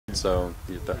So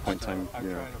at that point in time,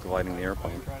 gliding the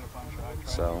airplane.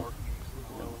 So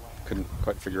couldn't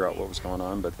quite figure out what was going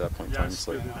on, but at that point in time, it's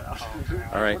like,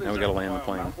 all right, now we got to land the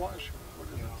plane.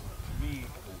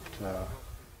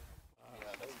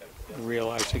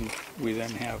 Realizing we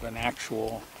then have an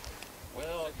actual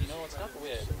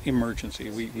emergency.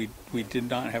 We did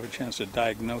not have a chance to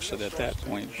diagnose it at that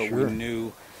point, but we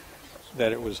knew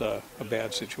that it was a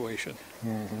bad situation.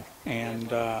 And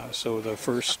so the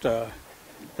first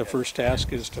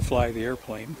task is to fly the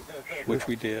airplane, which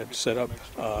we did, set up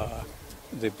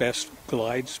the best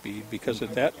glide speed, because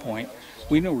at that point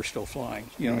we know we're still flying.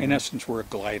 In essence, we're a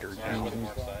glider now.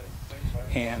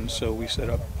 And so we set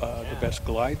up the best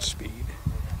glide speed,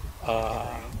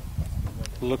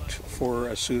 looked for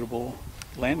a suitable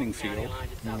landing field,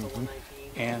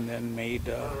 and then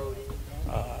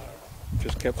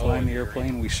just kept flying the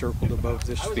airplane. We circled above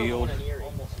this field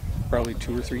probably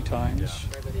 2 or 3 times.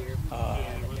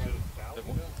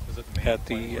 At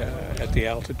the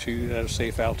altitude, at a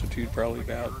safe altitude, probably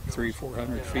about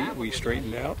 300-400 feet, we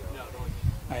straightened out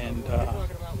and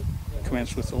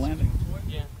commenced with the landing.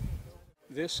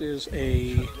 This is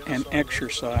an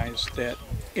exercise that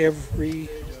every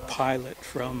pilot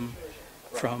from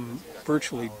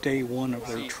virtually day one of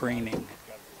their training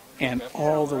and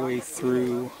all the way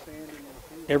through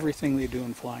everything they do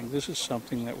in flying, this is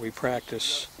something that we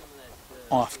practice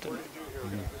often.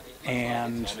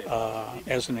 And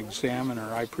as an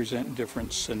examiner, I present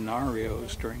different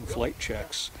scenarios during flight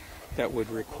checks that would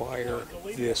require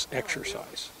this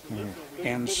exercise.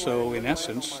 And so in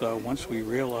essence, once we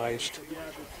realized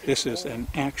this is an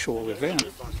actual event,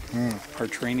 our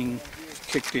training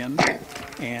kicked in,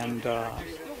 and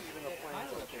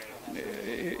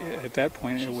at that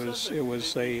point it was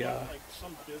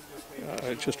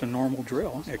just a normal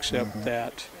drill, except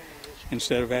that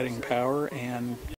instead of adding power and